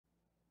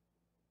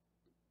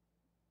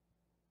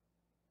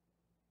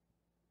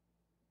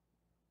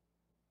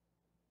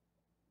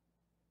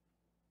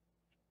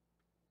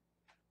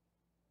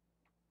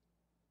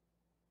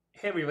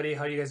Hey everybody,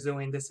 how are you guys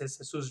doing? This is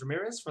Jesus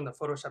Ramirez from the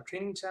Photoshop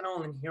Training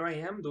Channel, and here I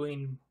am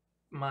doing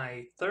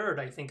my third,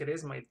 I think it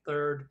is my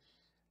third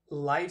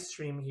live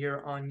stream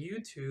here on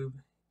YouTube.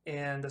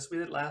 And as we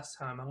did last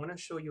time, I'm going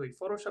to show you a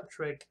Photoshop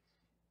trick,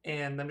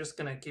 and I'm just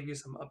going to give you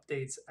some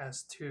updates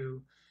as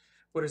to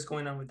what is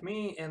going on with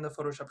me and the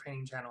Photoshop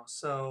Training Channel.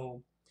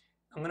 So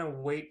I'm going to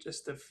wait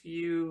just a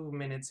few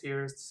minutes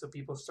here so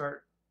people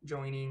start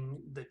joining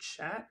the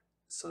chat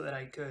so that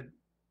I could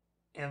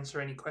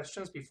answer any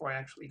questions before I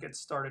actually get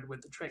started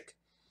with the trick.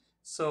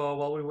 So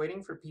while we're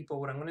waiting for people,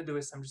 what I'm going to do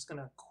is I'm just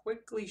going to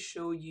quickly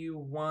show you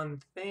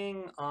one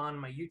thing on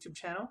my YouTube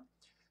channel.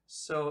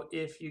 So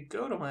if you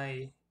go to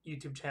my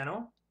YouTube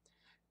channel,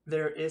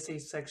 there is a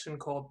section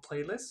called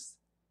Playlists.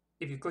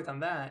 If you click on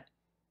that,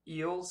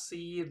 you'll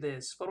see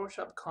this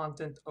Photoshop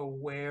Content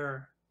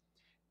Aware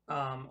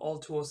All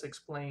Tools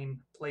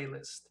Explain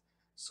playlist.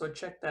 So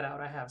check that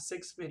out. I have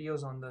 6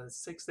 videos on the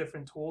 6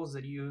 different tools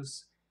that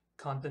use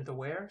content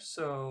aware.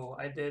 So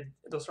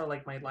those are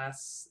like my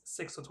last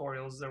 6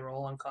 tutorials. They were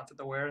all on content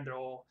aware, and they're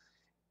all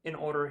in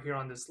order here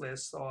on this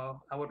list.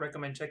 So I would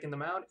recommend checking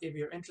them out if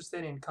you're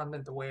interested in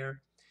content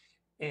aware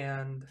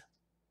and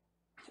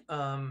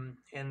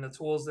and the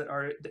tools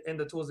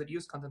that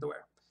use content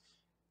aware.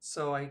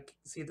 So I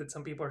see that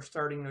some people are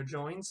starting to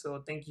join.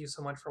 So thank you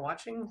so much for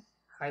watching.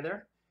 Hi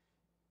there.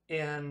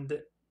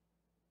 And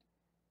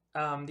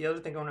the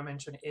other thing I want to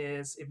mention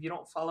is if you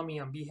don't follow me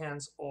on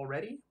Behance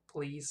already,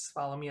 please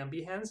follow me on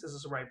Behance. This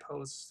is where I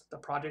post the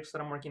projects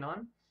that I'm working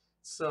on.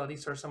 So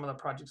these are some of the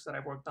projects that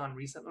I've worked on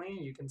recently.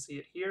 You can see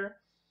it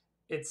here.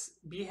 It's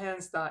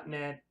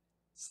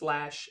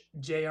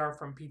behance.net/JR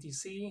from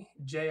PTC.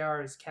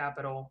 JR is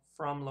capital,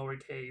 from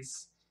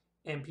lowercase,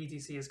 and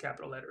PTC is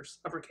capital letters,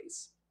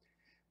 uppercase.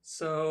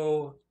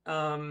 So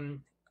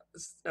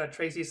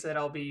Tracy said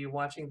I'll be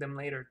watching them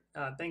later.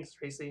 Thanks,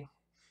 Tracy.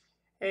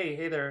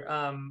 Hey there.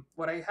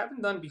 What I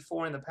haven't done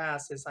before in the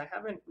past is I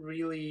haven't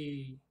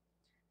really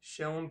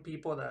shown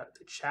people the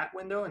chat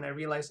window, and I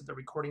realized that the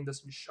recording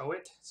doesn't show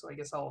it. So I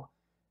guess I'll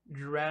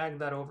drag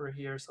that over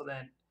here so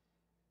that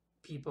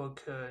people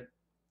could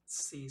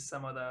see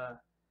some of the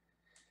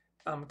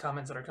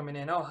comments that are coming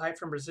in. Oh, hi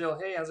from Brazil.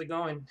 Hey, how's it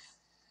going?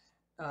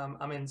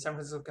 I'm in San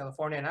Francisco,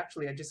 California, and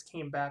actually I just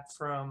came back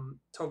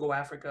from Togo,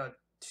 Africa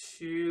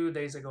 2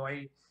 days ago.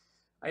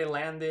 I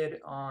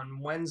landed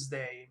on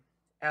Wednesday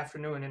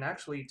afternoon, and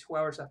actually 2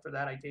 hours after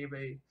that, I gave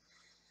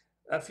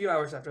a few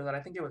hours after that, I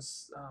think it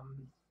was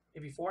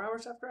maybe 4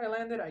 hours after I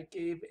landed, I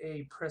gave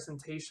a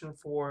presentation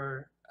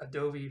for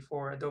Adobe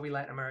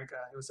Latin America.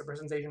 It was a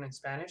presentation in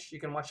Spanish. You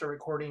can watch the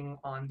recording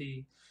on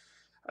the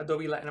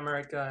Adobe Latin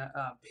America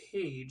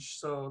page.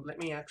 So let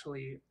me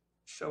actually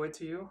show it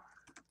to you.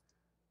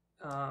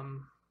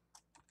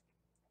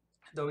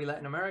 Adobe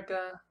Latin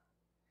America.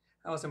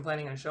 I wasn't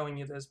planning on showing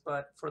you this,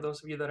 but for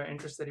those of you that are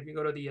interested, if you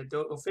go to the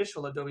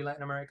official Adobe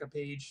Latin America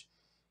page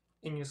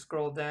and you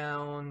scroll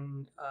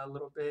down a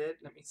little bit,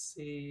 let me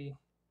see.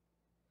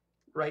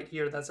 Right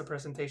here, that's a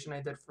presentation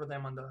I did for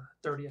them on the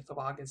 30th of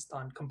August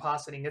on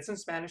compositing. It's in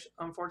Spanish,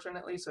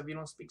 unfortunately, so if you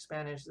don't speak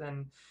Spanish,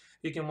 then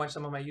you can watch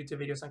some of my YouTube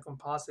videos on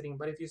compositing.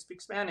 But if you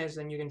speak Spanish,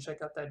 then you can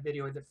check out that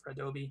video I did for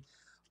Adobe.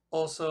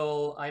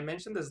 Also, I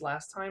mentioned this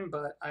last time,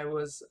 but I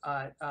was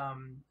at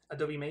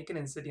Adobe Make It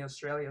in Sydney,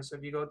 Australia. So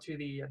if you go to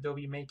the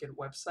Adobe Make It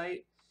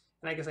website,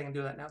 and I guess I can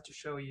do that now to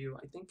show you.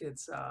 I think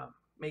it's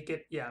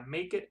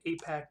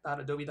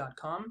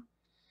makeitapac.adobe.com.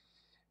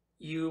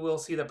 You will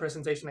see the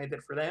presentation I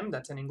did for them.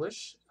 That's in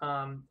English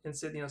in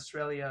Sydney,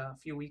 Australia a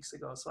few weeks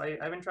ago. So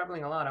I've been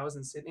traveling a lot. I was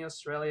in Sydney,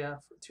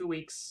 Australia for 2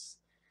 weeks,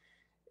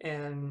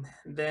 and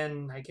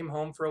then I came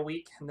home for a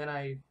week, and then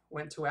I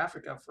went to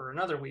Africa for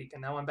another week,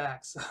 and now I'm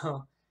back.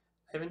 So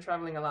I've been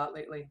traveling a lot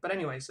lately. But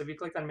anyway, so if you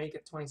click on Make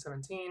It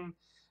 2017,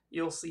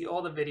 you'll see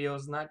all the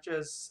videos, not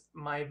just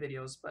my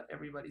videos, but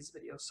everybody's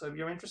videos. So if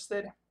you're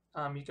interested,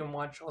 you can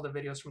watch all the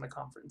videos from the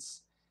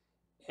conference.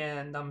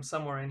 And I'm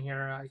somewhere in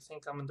here. I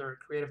think I'm under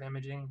creative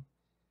imaging.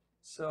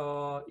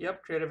 So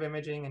yep, creative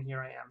imaging, and here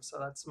I am. So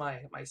that's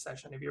my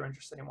session if you're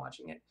interested in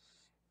watching it.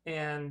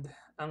 And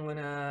I'm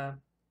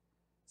gonna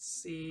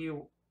see.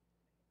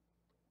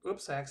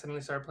 Oops, I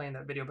accidentally started playing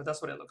that video, but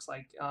that's what it looks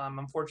like.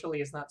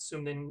 Unfortunately, it's not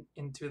zoomed in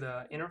into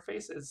the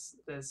interface. It's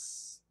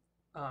this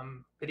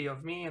video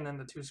of me and then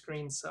the 2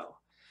 screens. So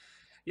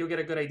you'll get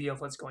a good idea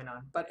of what's going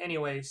on. But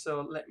anyway,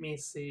 so let me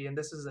see. And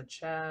this is a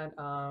chat.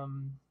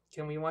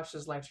 Can we watch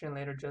this live stream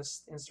later?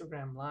 Just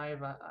Instagram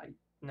Live?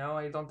 No,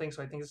 I don't think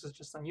so. I think this is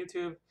just on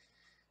YouTube.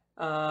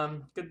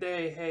 Good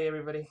day. Hey,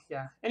 everybody.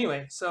 Yeah.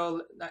 Anyway,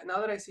 so now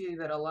that I see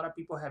that a lot of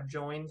people have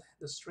joined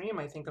the stream,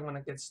 I think I'm going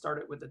to get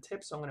started with the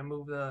tips. So I'm going to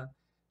move the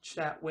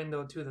chat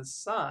window to the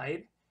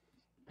side.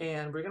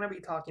 And we're going to be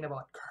talking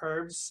about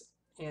curves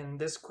in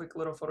this quick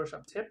little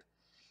Photoshop tip.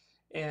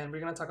 And we're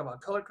going to talk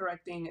about color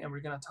correcting, and we're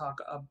going to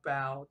talk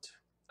about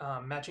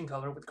matching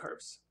color with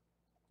curves.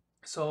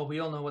 So we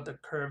all know what the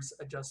curves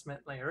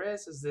adjustment layer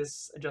is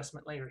this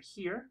adjustment layer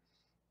here.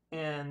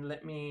 And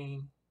let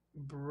me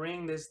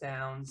bring this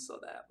down so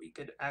that we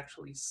could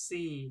actually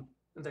see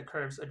the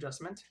curves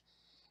adjustment.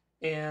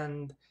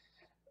 And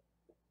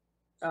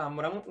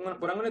what I'm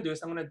going to do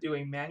is I'm going to do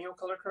a manual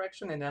color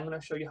correction, and then I'm going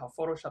to show you how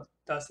Photoshop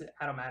does it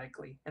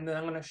automatically. And then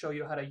I'm going to show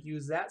you how to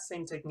use that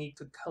same technique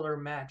to color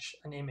match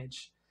an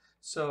image.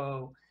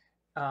 So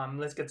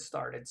let's get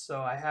started.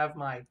 So I have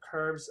my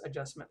curves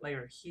adjustment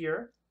layer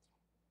here.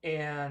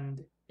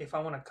 And if I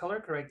want to color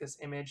correct this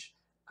image,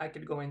 I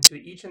could go into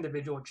each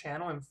individual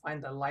channel and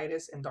find the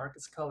lightest and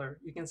darkest color.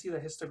 You can see the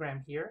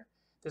histogram here.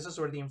 This is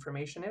where the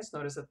information is.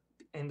 Notice that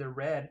in the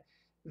red,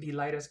 the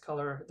lightest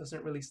color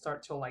doesn't really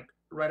start till like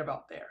right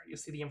about there. You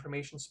see the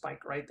information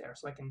spike right there.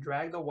 So I can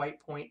drag the white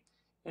point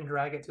and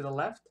drag it to the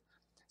left.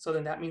 So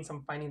then that means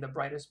I'm finding the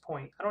brightest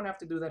point. I don't have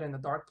to do that in the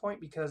dark point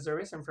because there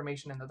is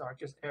information in the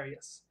darkest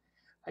areas.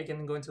 I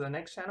can go into the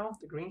next channel,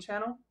 the green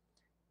channel,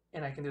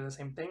 and I can do the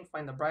same thing,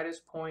 find the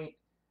brightest point,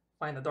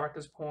 find the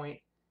darkest point,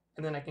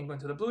 and then I can go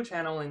into the blue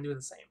channel and do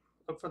the same.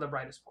 Look for the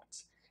brightest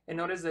points. And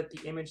notice that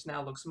the image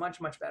now looks much,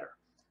 much better.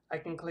 I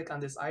can click on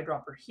this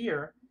eyedropper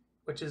here,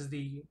 which is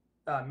the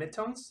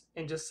midtones,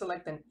 and just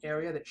select an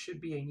area that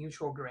should be a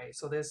neutral gray.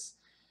 So this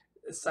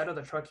side of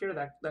the truck here,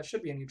 that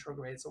should be a neutral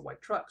gray. It's a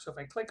white truck. So if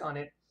I click on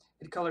it,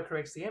 it color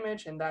corrects the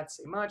image, and that's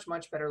a much,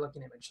 much better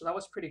looking image. So that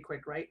was pretty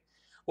quick, right?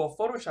 Well,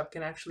 Photoshop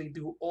can actually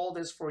do all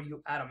this for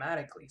you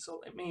automatically.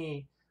 So let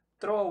me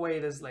throw away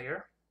this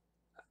layer,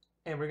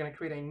 and we're going to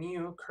create a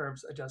new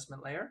curves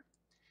adjustment layer.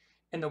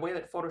 And the way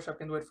that Photoshop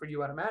can do it for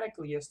you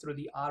automatically is through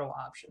the auto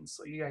options.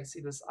 So you guys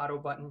see this auto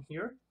button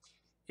here.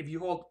 If you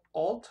hold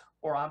Alt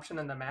or Option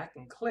on the Mac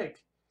and click,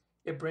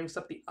 it brings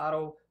up the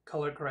auto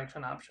color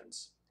correction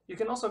options. You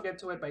can also get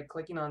to it by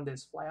clicking on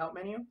this flyout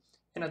menu.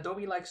 And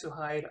Adobe likes to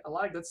hide a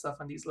lot of good stuff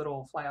on these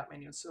little flyout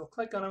menus. So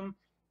click on them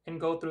and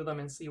go through them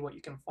and see what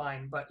you can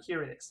find. But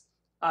here it is,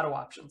 auto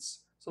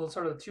options. So those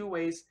are the two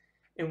ways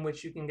in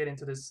which you can get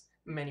into this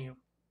menu.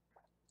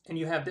 And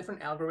you have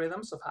different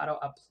algorithms of how to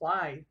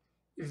apply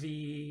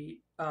the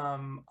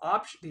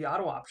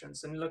auto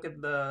options. And look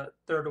at the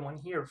third one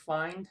here,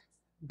 find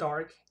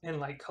dark and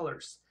light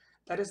colors.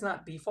 That is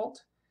not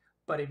default,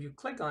 but if you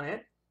click on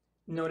it,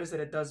 notice that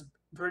it does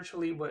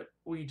virtually what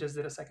we just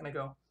did a second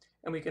ago.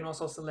 And we can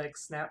also select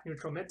snap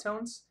neutral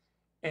midtones,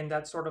 and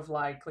that's sort of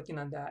like clicking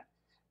on that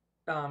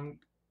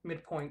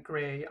midpoint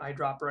gray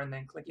eyedropper and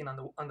then clicking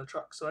on the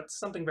truck. So that's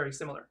something very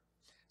similar.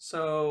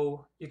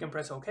 So you can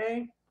press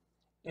OK,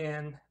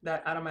 and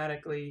that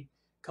automatically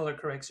color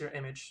corrects your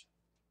image.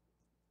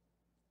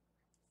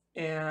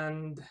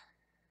 And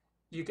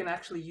you can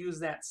actually use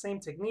that same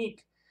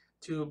technique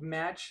to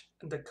match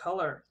the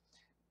color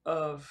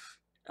of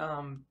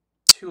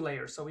two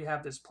layers. So we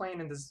have this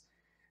plane and this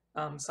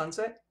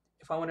sunset.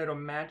 If I wanted to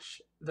match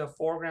the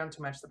foreground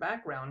to match the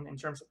background in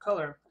terms of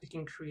color, I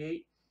can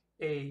create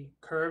a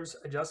curves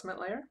adjustment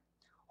layer,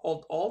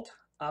 hold Alt,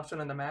 Option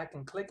on the Mac,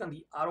 and click on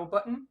the auto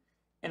button,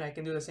 and I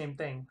can do the same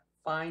thing,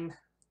 find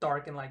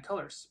dark and light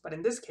colors. But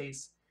in this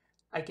case,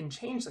 I can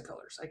change the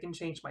colors. I can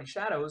change my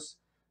shadows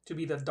to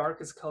be the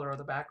darkest color of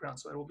the background.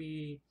 So it will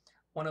be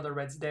one of the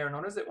reds there.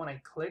 Notice that when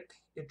I clicked,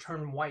 it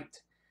turned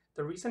white.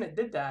 The reason it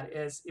did that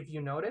is, if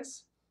you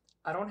notice,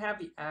 I don't have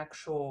the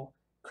actual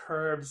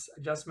curves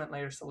adjustment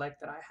layer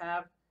selected. I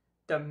have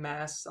the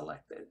mask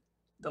selected,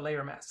 the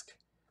layer mask.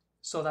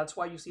 So that's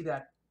why you see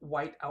that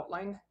white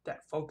outline,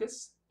 that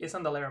focus, is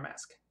on the layer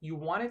mask. You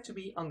want it to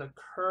be on the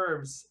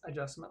curves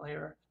adjustment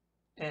layer.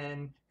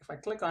 And if I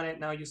click on it,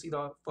 now you see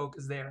the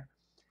focus there.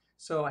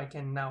 So I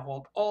can now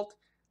hold Alt,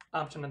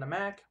 Option on the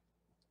Mac,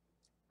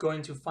 go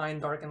into find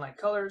dark and light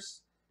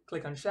colors,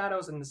 click on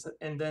shadows,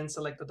 and then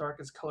select the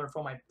darkest color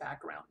for my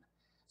background.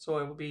 So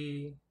it will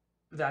be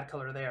that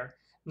color there.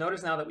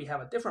 Notice now that we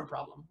have a different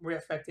problem. We're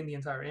affecting the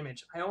entire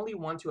image. I only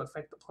want to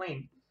affect the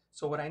plane.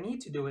 So what I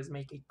need to do is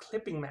make a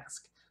clipping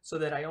mask so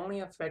that I only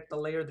affect the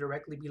layer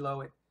directly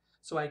below it.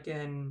 So I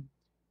can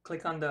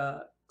click on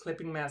the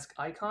clipping mask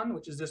icon,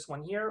 which is this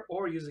one here,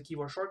 or use the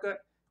keyboard shortcut,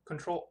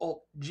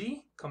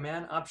 Control-Alt-G,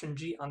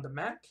 Command-Option-G on the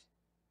Mac.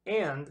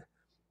 And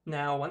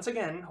now, once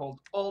again, hold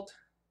Alt,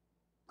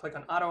 click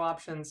on Auto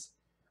Options,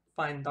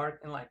 find dark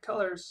and light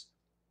colors,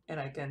 and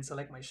I can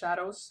select my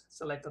shadows,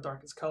 select the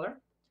darkest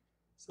color,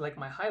 select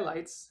my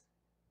highlights,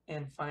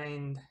 and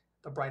find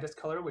the brightest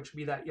color, which would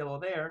be that yellow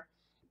there.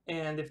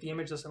 And if the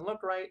image doesn't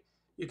look right,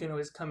 you can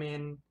always come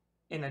in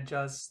and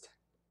adjust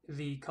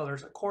the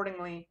colors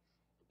accordingly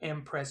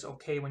and press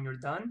OK when you're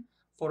done.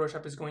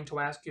 Photoshop is going to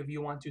ask you if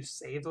you want to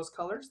save those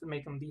colors to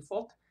make them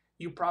default.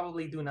 You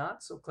probably do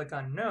not, so click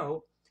on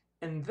No.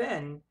 And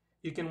then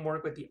you can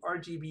work with the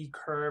RGB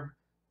curve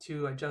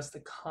to adjust the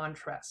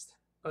contrast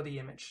of the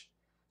image.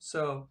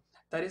 So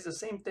that is the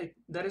same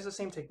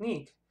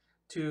technique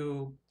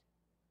to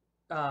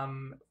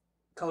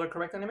color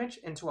correct an image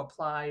and to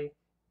apply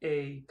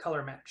a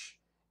color match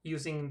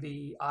using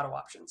the auto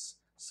options.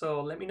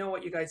 So let me know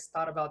what you guys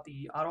thought about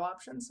the auto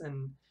options,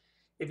 and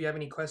if you have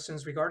any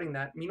questions regarding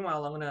that.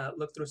 Meanwhile, I'm going to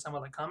look through some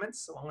of the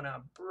comments. So I'm going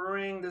to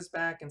bring this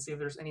back and see if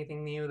there's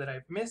anything new that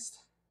I've missed.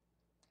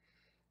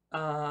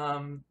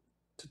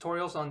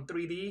 Tutorials on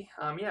 3D.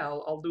 Yeah,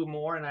 I'll do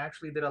more, and I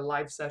actually did a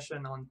live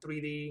session on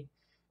 3D, I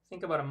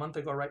think about a month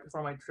ago, right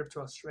before my trip to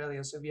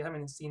Australia. So if you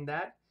haven't seen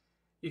that,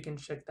 you can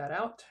check that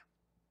out.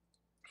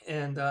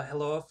 And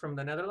hello from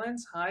the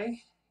Netherlands. Hi,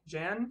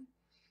 Jan.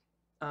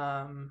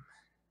 Um,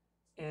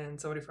 and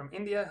somebody from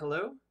India.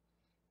 Hello.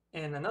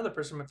 And another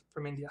person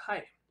from India.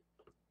 Hi.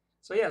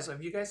 So yeah, so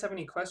if you guys have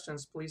any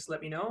questions, please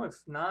let me know. If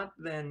not,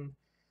 then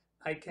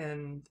I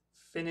can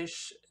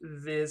finish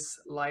this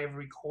live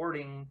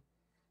recording.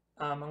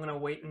 I'm gonna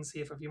wait and see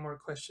if a few more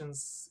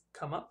questions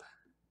come up.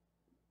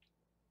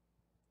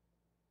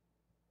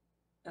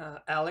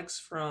 Alex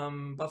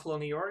from Buffalo,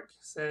 New York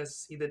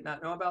says he did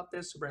not know about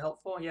this. Super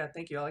helpful. Yeah,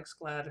 thank you, Alex.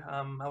 Glad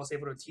I was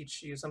able to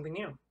teach you something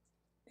new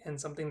and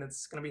something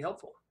that's gonna be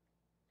helpful.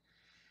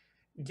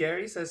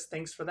 Gary says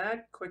thanks for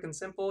that. Quick and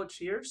simple.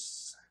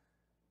 Cheers.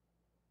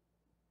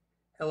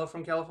 Hello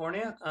from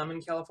California. I'm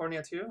in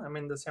California too. I'm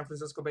in the San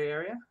Francisco Bay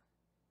Area.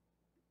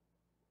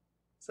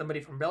 Somebody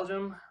from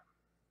Belgium.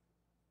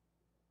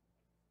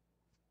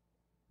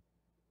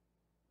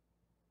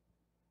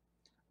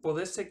 Will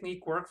this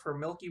technique work for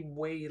Milky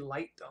Way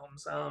light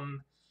domes?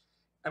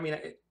 I mean,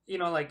 you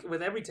know, like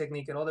with every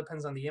technique, it all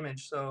depends on the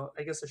image. So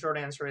I guess the short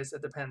answer is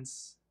it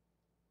depends.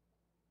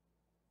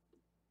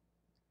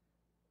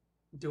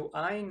 Do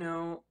I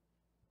know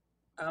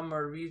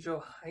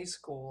Amarillo High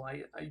School?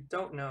 I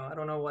don't know. I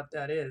don't know what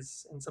that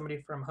is. And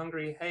somebody from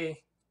Hungary,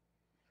 hey,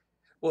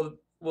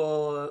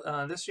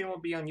 this stream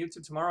will be on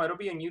YouTube tomorrow. It'll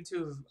be on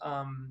YouTube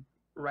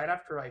right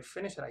after I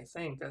finish it, I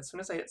think. As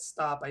soon as I hit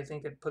stop, I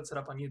think it puts it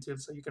up on YouTube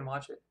so you can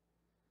watch it.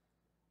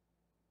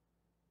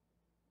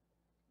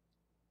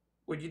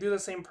 Would you do the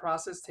same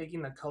process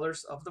taking the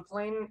colors of the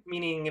plane?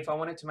 Meaning if I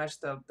wanted to match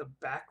the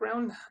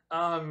background?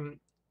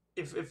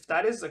 If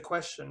that is the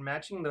question,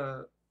 matching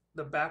the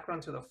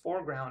background to the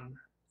foreground,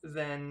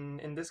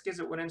 then in this case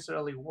it wouldn't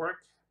necessarily work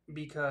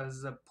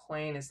because the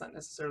plane is not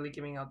necessarily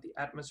giving out the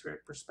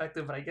atmospheric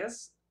perspective, but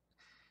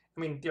I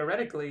mean,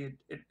 theoretically,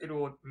 it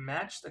would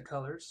match the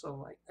colors,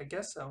 so I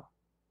guess so.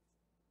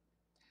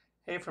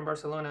 Hey, from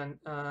Barcelona.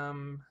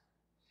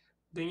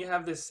 Do you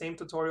have this same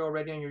tutorial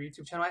already on your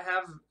YouTube channel?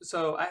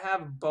 I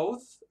have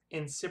both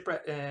in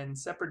separate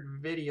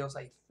videos,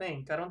 I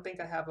think. I don't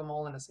think I have them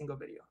all in a single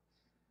video.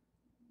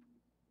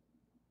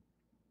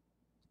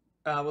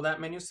 Will that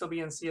menu still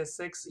be in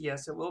CS6?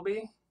 Yes, it will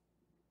be.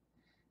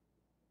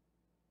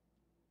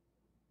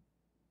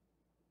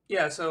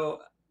 Yeah,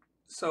 so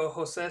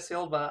Jose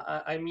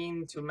Silva, I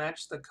mean to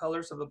match the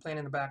colors of the plane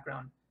in the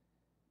background.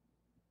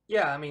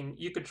 Yeah, I mean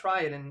you could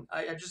try it, and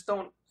I just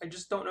don't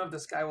know if the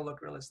sky will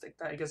look realistic.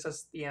 I guess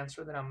that's the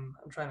answer that I'm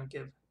trying to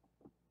give.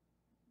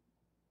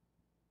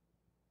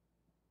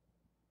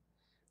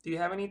 Do you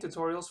have any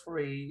tutorials for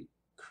a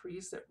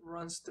crease that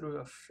runs through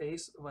a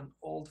face of an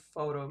old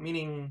photo?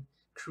 Meaning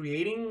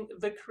creating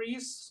the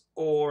crease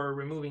or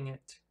removing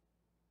it?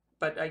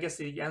 But I guess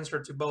the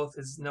answer to both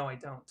is no, I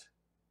don't.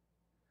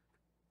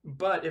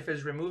 But if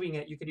it's removing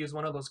it, you could use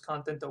one of those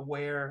content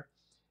aware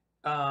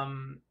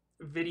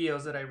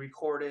videos that I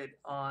recorded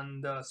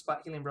on the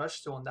spot healing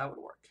brush tool, and that would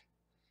work.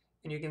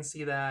 And you can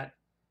see that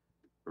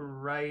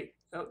right.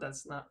 Oh,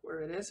 that's not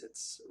where it is.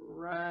 It's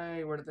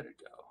right. Where did it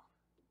go?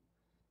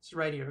 It's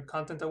right here,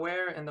 content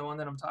aware, and the one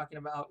that I'm talking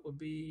about would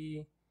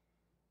be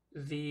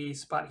the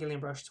spot healing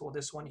brush tool,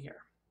 this one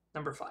here,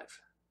 number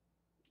 5.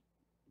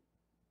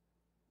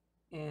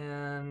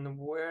 And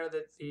where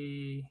did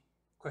the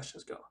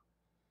questions go?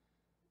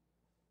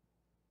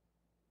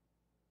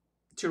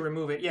 To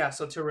remove it, yeah,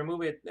 so to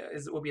remove it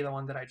will be the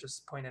one that I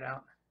just pointed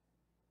out.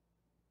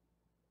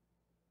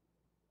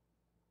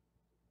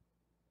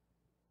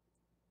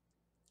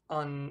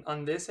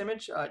 On this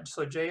image,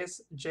 so Jay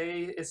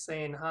is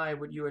saying, hi,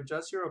 would you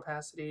adjust your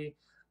opacity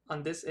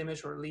on this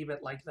image or leave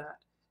it like that?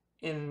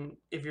 And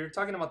if you're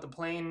talking about the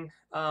plane,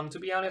 to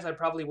be honest, I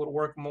probably would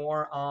work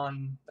more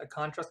on the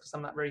contrast because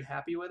I'm not very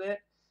happy with it.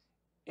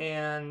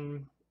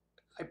 And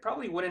I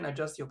probably wouldn't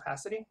adjust the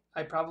opacity.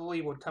 I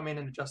probably would come in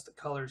and adjust the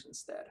colors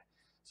instead.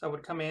 So I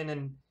would come in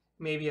and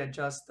maybe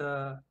adjust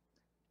the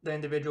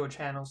individual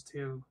channels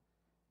to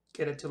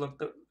get it to look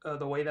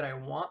the way that I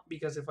want,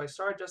 because if I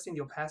start adjusting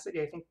the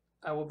opacity, I think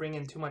I will bring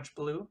in too much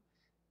blue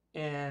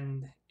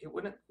and it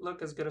wouldn't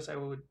look as good as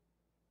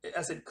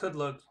it could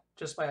look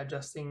just by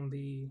adjusting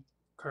the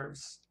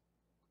curves.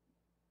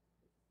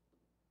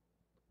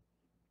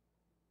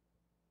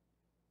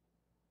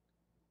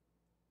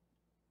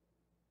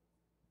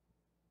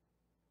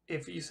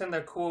 If you send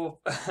a cool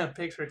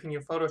picture, can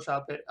you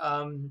Photoshop it?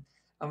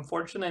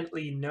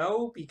 Unfortunately,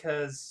 no,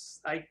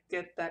 because I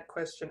get that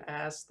question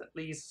asked at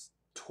least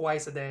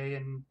twice a day,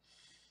 and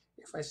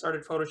if I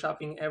started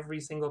Photoshopping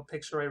every single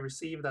picture I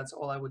receive, that's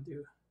all I would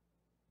do.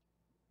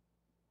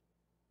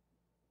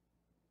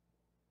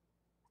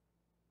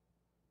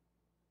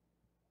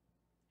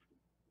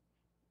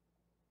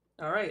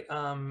 All right,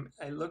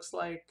 it looks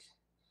like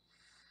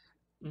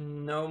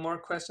no more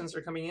questions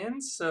are coming in,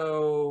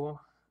 so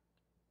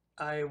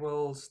I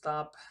will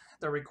stop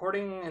the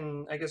recording,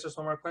 and I guess there's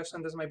one more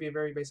question. This might be a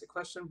very basic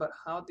question, but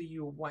how do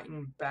you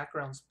whiten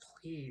backgrounds,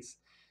 please?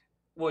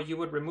 Well, you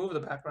would remove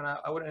the background.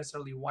 I wouldn't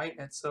necessarily whiten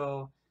it.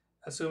 So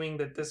assuming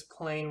that this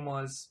plane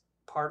was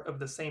part of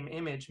the same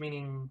image,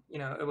 meaning, you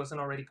know, it wasn't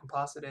already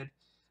composited,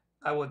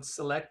 I would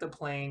select the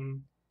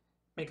plane,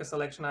 make a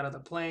selection out of the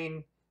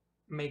plane,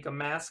 make a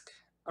mask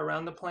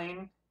around the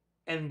plane,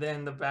 and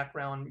then the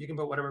background, you can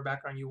put whatever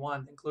background you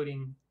want,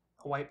 including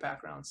a white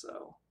background.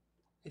 So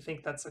I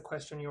think that's the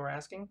question you were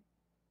asking.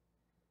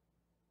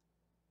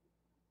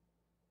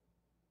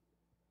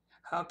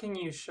 How can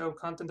you show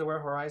content-aware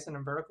horizon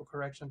and vertical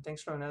correction?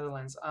 Thanks from the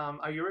Netherlands.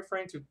 Are you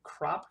referring to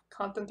crop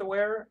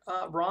content-aware,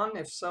 Ron?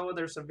 If so,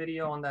 there's a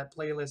video on that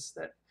playlist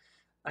that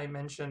I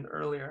mentioned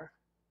earlier.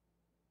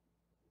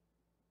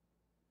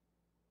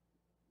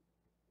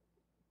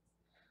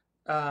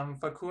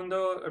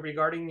 Facundo,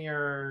 regarding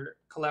your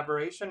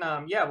collaboration,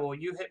 yeah, well,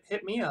 you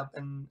hit me up,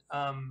 and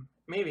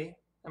maybe.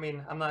 I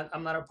mean, I'm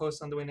not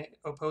opposed on doing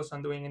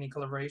any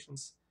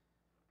collaborations.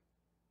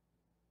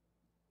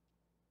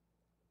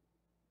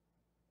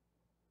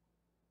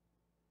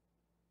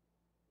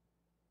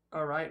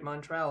 All right,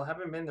 Montreal.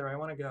 Haven't been there. I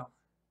want to go.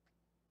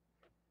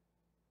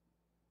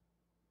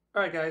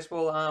 All right, guys.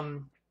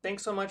 Well,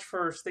 thanks so much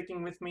for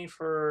sticking with me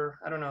for,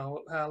 I don't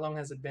know, how long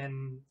has it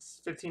been?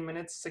 15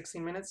 minutes,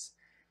 16 minutes?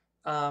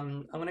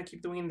 I'm gonna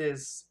keep doing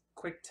these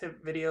quick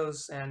tip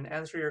videos and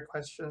answer your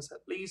questions at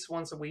least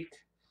once a week.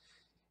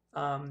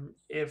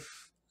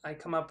 If I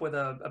come up with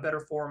a better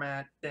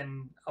format,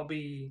 then I'll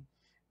be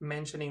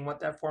mentioning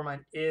what that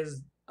format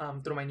is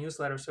through my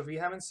newsletter. So if you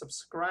haven't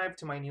subscribed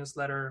to my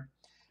newsletter,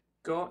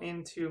 go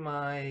into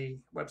my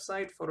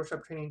website,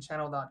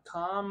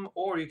 photoshoptrainingchannel.com,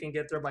 or you can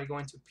get there by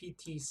going to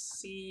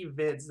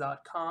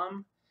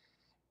ptcvids.com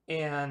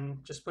and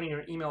just putting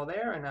your email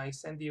there, and I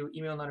send you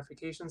email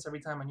notifications every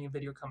time a new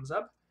video comes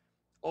up.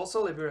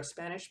 Also, if you're a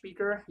Spanish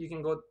speaker, you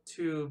can go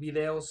to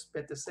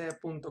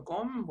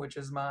videosptc.com, which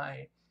is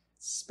my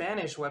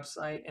Spanish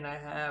website, and I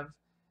have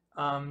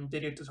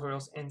video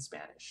tutorials in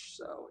Spanish.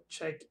 So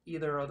check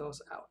either of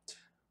those out.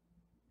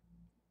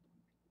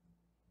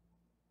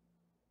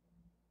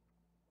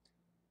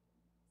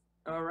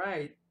 All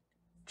right,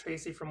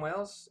 Tracy from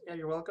Wales. Yeah,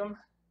 you're welcome.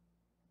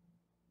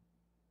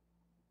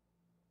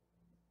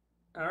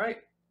 All right.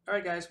 All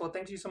right, guys. Well,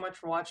 thank you so much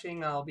for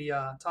watching. I'll be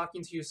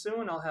talking to you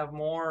soon. I'll have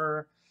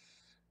more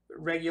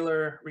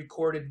regular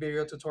recorded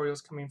video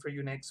tutorials coming for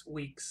you next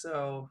week.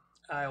 So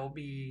I'll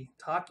be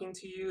talking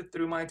to you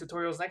through my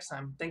tutorials next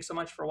time. Thanks so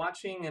much for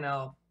watching, and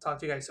I'll talk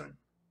to you guys soon.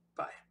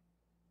 Bye.